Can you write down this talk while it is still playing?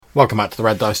Welcome back to the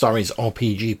Red Dice Diaries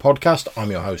RPG podcast. I'm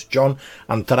your host John,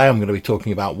 and today I'm going to be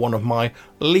talking about one of my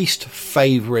least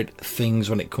favourite things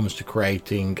when it comes to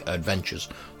creating adventures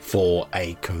for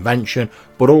a convention,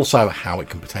 but also how it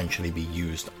can potentially be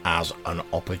used as an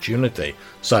opportunity.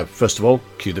 So first of all,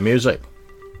 cue the music.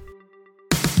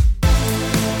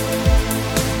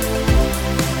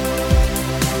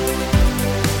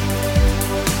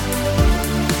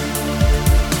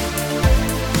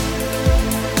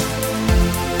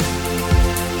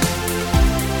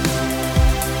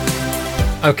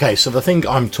 Okay, so the thing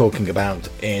I'm talking about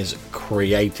is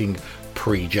creating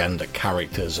pre-gen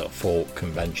characters for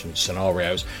convention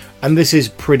scenarios, and this is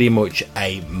pretty much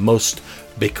a must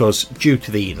because due to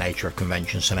the nature of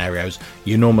convention scenarios,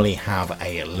 you normally have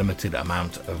a limited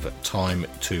amount of time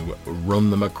to run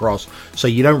them across, so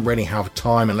you don't really have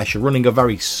time, unless you're running a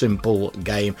very simple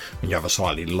game and you have a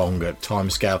slightly longer time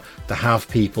scale, to have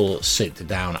people sit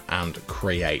down and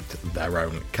create their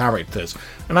own characters.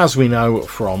 And as we know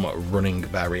from running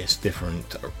various different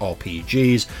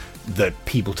RPGs, that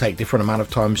people take different amount of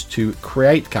times to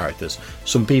create characters.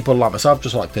 Some people, like myself,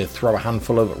 just like to throw a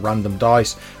handful of random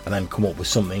dice and then come up with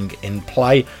something in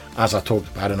play. As I talked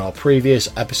about in our previous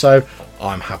episode,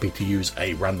 I'm happy to use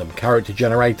a random character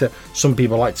generator. Some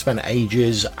people like to spend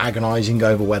ages agonizing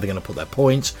over where they're going to put their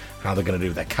points, how they're going to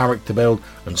do their character build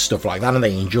and stuff like that, and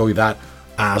they enjoy that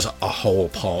as a whole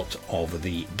part of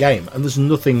the game, and there's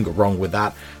nothing wrong with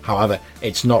that. However,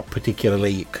 it's not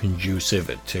particularly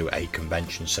conducive to a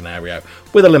convention scenario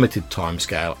with a limited time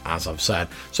scale, as I've said.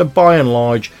 So by and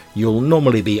large, you'll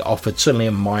normally be offered, certainly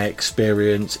in my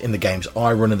experience, in the games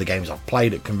I run and the games I've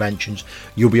played at conventions,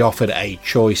 you'll be offered a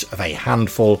choice of a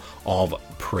handful of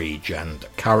pre-gen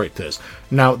characters.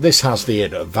 Now, this has the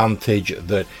advantage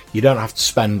that you don't have to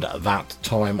spend that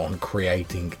time on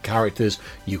creating characters.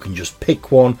 You can just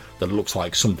pick one that looks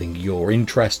like something you're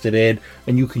interested in,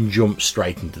 and you can jump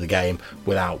straight into the game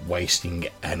without wasting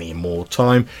any more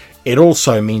time. It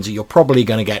also means that you're probably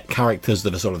going to get characters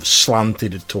that are sort of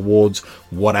slanted towards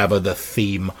whatever the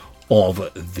theme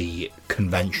of the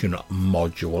convention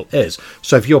module is.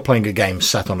 So if you're playing a game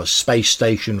set on a space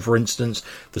station, for instance,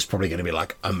 there's probably going to be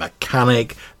like a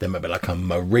mechanic, there might be like a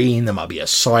marine, there might be a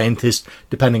scientist,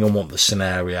 depending on what the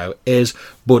scenario is,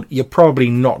 but you're probably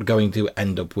not going to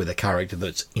end up with a character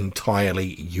that's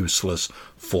entirely useless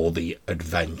for the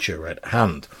adventure at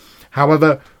hand.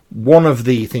 However, one of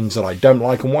the things that I don't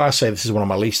like, and why I say this is one of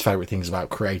my least favourite things about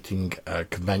creating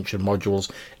convention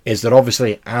modules, is that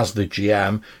obviously as the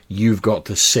GM, you've got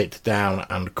to sit down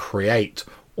and create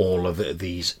all of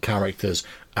these characters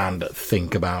and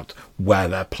think about where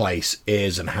their place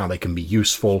is and how they can be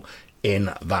useful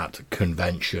in that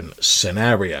convention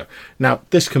scenario. Now,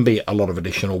 this can be a lot of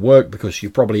additional work because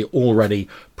you're probably already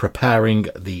preparing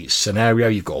the scenario.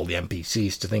 You've got all the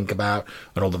NPCs to think about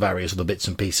and all the various other bits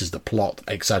and pieces, the plot,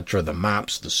 etc., the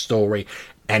maps, the story,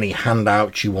 any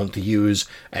handouts you want to use,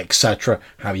 etc.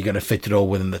 How you're going to fit it all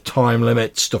within the time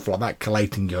limit, stuff like that,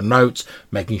 collating your notes,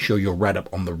 making sure you're read up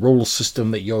on the rule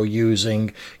system that you're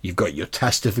using, you've got your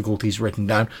test difficulties written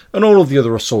down, and all of the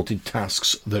other assorted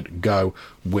tasks that go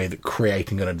with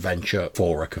creating an adventure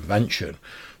for a convention.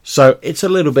 So it's a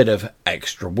little bit of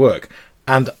extra work,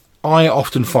 and I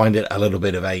often find it a little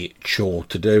bit of a chore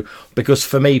to do, because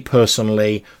for me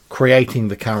personally, creating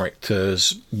the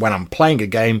characters when I'm playing a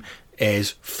game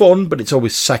is fun, but it's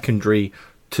always secondary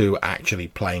to actually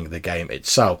playing the game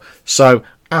itself. So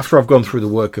after I've gone through the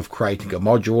work of creating a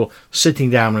module,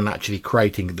 sitting down and actually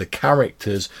creating the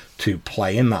characters to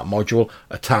play in that module,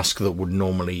 a task that would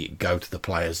normally go to the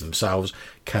players themselves,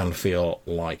 can feel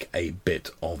like a bit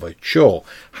of a chore.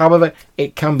 However,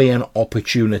 it can be an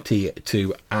opportunity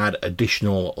to add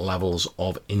additional levels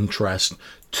of interest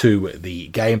to the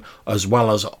game, as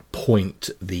well as point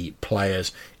the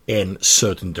players in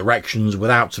certain directions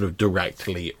without sort of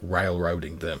directly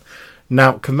railroading them.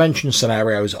 Now, convention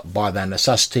scenarios, by their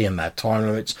necessity and their time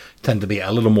limits, tend to be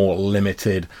a little more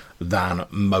limited than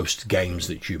most games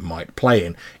that you might play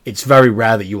in. It's very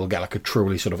rare that you will get like a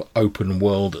truly sort of open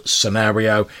world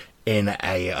scenario in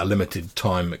a limited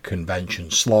time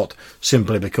convention slot,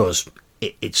 simply because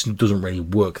it doesn't really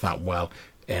work that well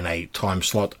in a time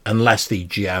slot unless the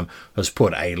GM has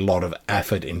put a lot of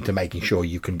effort into making sure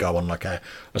you can go on like a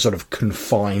sort of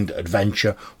confined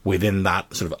adventure within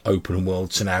that sort of open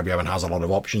world scenario and has a lot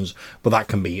of options, but that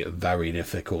can be very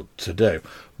difficult to do.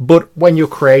 But when you're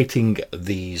creating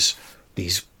these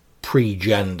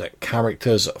pre-gen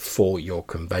characters for your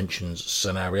conventions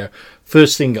scenario.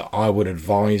 First thing I would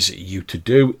advise you to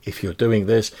do if you're doing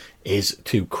this is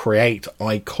to create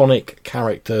iconic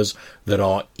characters that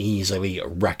are easily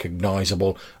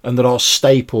recognizable and that are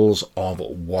staples of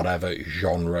whatever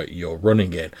genre you're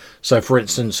running in. So for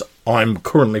instance, I'm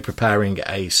currently preparing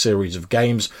a series of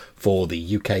games for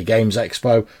the UK Games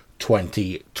Expo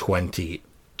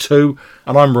 2022,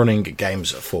 and I'm running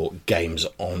games for Games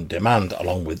on Demand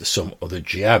along with some other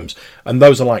GMs, and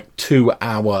those are like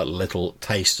 2-hour little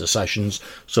taster sessions,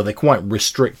 so they're quite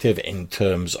restrictive in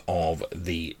terms of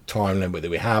the time limit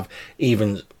that we have,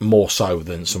 even more so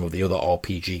than some of the other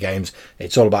RPG games.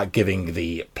 It's all about giving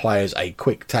the players a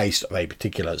quick taste of a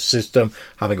particular system,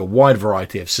 having a wide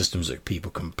variety of systems that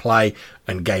people can play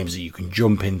and games that you can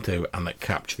jump into and that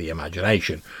capture the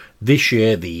imagination. This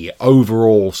year, the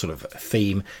overall sort of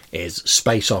theme is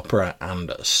space opera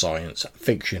and science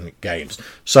fiction games.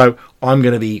 So I'm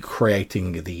going to be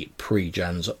creating the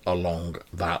pre-gens along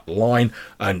that line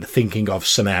and thinking of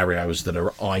scenarios that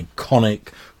are iconic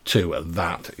to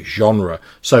that genre.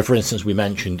 So for instance, we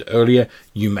mentioned earlier,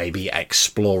 you may be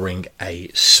exploring a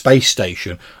space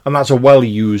station, and that's a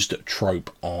well-used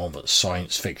trope of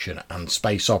science fiction and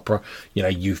space opera. You know,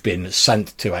 you've been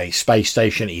sent to a space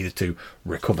station either to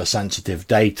recover sensitive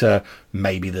data,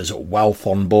 maybe there's wealth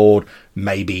on board,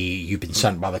 maybe you've been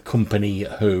sent by the company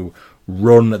who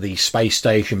run the space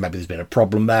station, maybe there's been a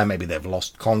problem there, maybe they've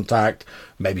lost contact,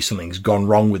 maybe something's gone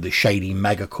wrong with the shady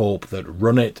megacorp that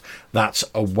run it. That's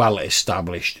a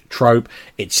well-established trope.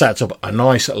 It sets up a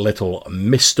nice little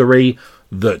mystery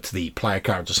that the player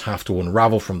characters have to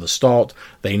unravel from the start.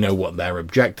 They know what their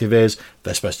objective is.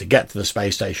 They're supposed to get to the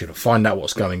space station and find out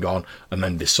what's going on and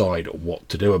then decide what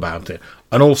to do about it.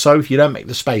 And also, if you don't make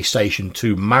the space station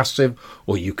too massive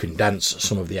or you condense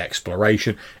some of the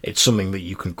exploration, it's something that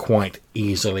you can quite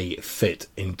easily fit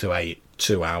into a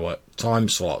 2-hour time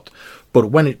slot. But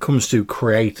when it comes to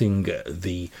creating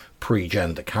the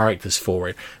pre-gen characters for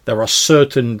it, there are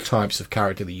certain types of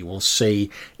character that you will see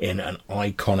in an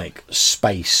iconic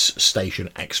space station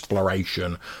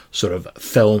exploration sort of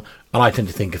film, and I tend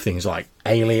to think of things like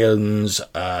Aliens,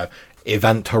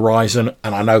 Event Horizon,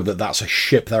 and I know that that's a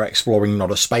ship they're exploring,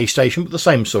 not a space station, but the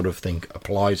same sort of thing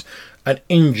applies. And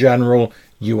in general,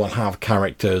 you will have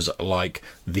characters like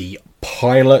the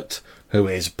pilot, who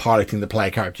is piloting the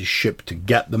player character's ship to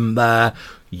get them there.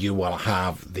 You will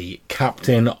have the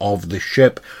captain of the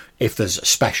ship. If there's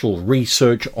special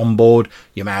research on board,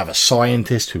 you may have a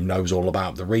scientist who knows all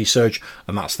about the research,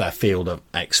 and that's their field of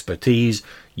expertise.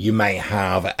 You may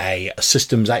have a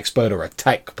systems expert or a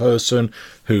tech person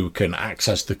who can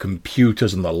access the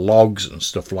computers and the logs and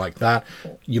stuff like that.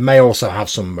 You may also have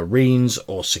some marines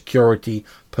or security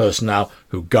personnel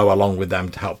who go along with them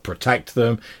to help protect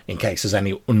them in case there's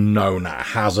any unknown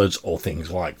hazards or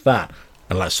things like that.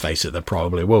 And let's face it, there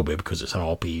probably will be because it's an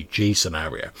RPG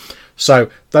scenario. So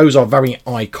those are very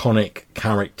iconic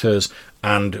characters,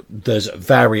 and there's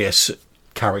various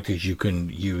characters you can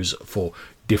use for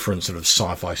different sort of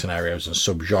sci-fi scenarios and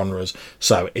subgenres.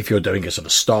 So if you're doing a sort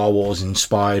of Star Wars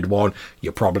inspired one,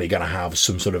 you're probably going to have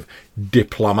some sort of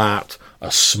diplomat,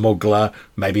 a smuggler,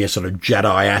 maybe a sort of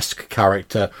Jedi-esque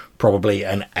character, probably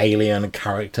an alien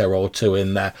character or two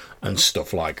in there, and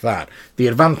stuff like that. The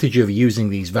advantage of using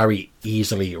these very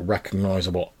easily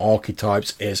recognizable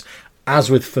archetypes is, as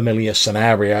with familiar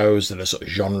scenarios that are sort of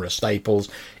genre staples,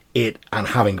 and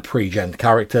having pre-gen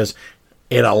characters,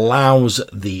 it allows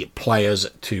the players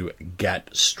to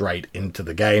get straight into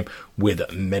the game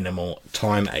with minimal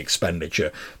time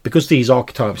expenditure. Because these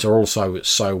archetypes are also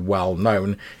so well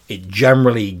known, it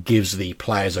generally gives the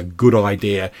players a good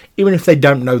idea, even if they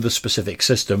don't know the specific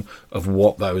system, of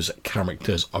what those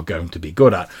characters are going to be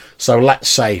good at. So let's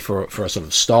say for a sort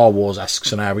of Star Wars-esque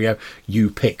scenario, you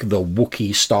pick the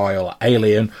Wookiee-style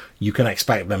alien. You can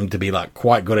expect them to be like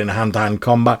quite good in hand-to-hand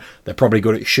combat. They're probably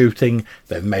good at shooting.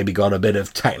 They've maybe got a bit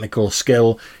of technical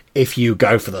skill. If you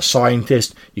go for the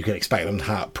scientist, you can expect them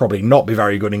to probably not be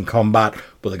very good in combat,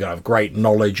 but they're going to have great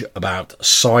knowledge about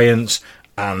science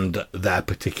and their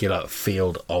particular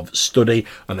field of study,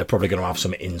 and they're probably going to have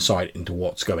some insight into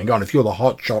what's going on. If you're the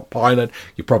hotshot pilot,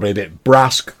 you're probably a bit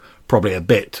brash, probably a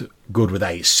bit good with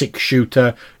a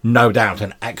 6-shooter, no doubt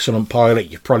an excellent pilot.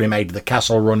 You've probably made the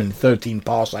castle run in 13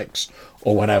 parsecs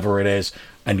or whatever it is,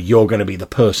 and you're going to be the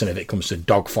person if it comes to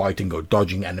dogfighting or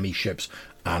dodging enemy ships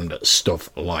and stuff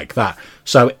like that.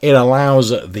 So it allows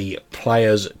the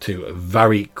players to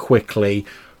very quickly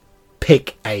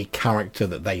pick a character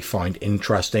that they find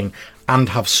interesting and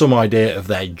have some idea of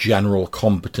their general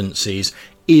competencies,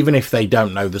 even if they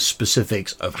don't know the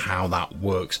specifics of how that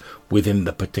works within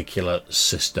the particular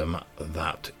system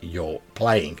that you're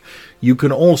playing. You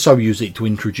can also use it to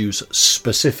introduce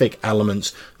specific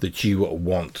elements that you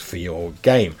want for your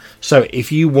game. So if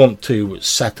you want to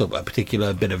set up a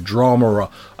particular bit of drama or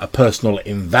a personal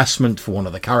investment for one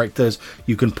of the characters,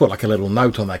 you can put like a little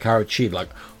note on their character sheet like,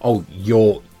 oh,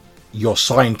 your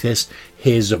scientist,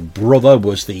 his brother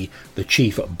was the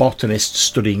chief botanist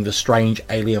studying the strange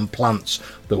alien plants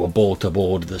that were brought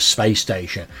aboard the space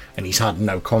station, and he's had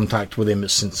no contact with him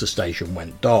since the station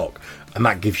went dark. And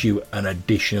that gives you an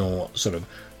additional sort of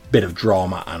bit of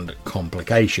drama and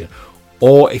complication.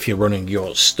 Or if you're running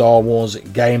your Star Wars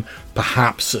game,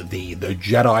 perhaps the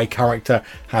Jedi character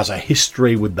has a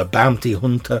history with the bounty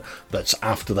hunter that's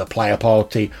after the player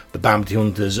party. The bounty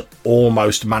hunter's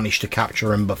almost managed to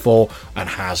capture him before and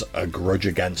has a grudge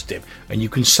against him. And you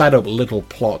can set up little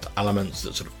plot elements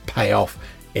that sort of pay off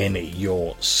in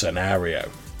your scenario.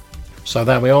 So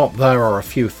there we are. There are a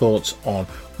few thoughts on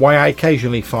why I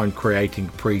occasionally find creating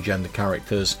pre-gendered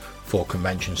characters for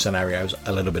convention scenarios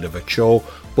a little bit of a chore,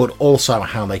 but also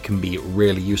how they can be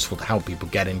really useful to help people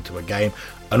get into a game,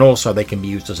 and also they can be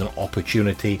used as an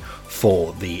opportunity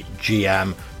for the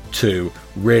GM to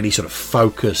really sort of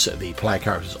focus the player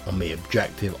characters on the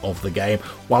objective of the game,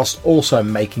 whilst also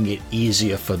making it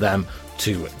easier for them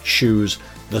to choose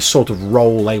the sort of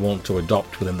role they want to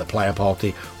adopt within the player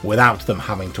party without them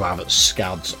having to have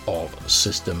scads of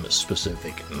system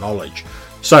specific knowledge.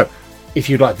 So if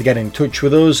you'd like to get in touch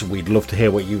with us, we'd love to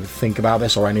hear what you think about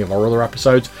this or any of our other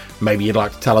episodes. Maybe you'd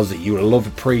like to tell us that you love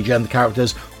pre-gen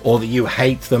characters, or that you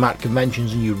hate them at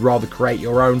conventions and you'd rather create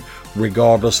your own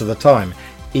regardless of the time.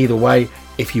 Either way,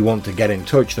 if you want to get in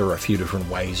touch, there are a few different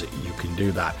ways you can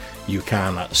do that. You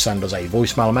can send us a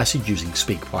voicemail message using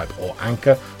SpeakPipe or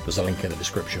Anchor. There's a link in the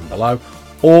description below.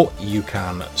 Or you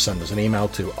can send us an email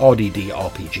to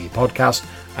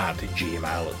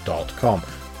rddrpgpodcast@gmail.com.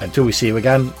 Until we see you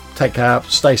again, take care,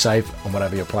 stay safe, and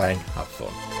whatever you're playing, have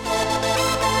fun.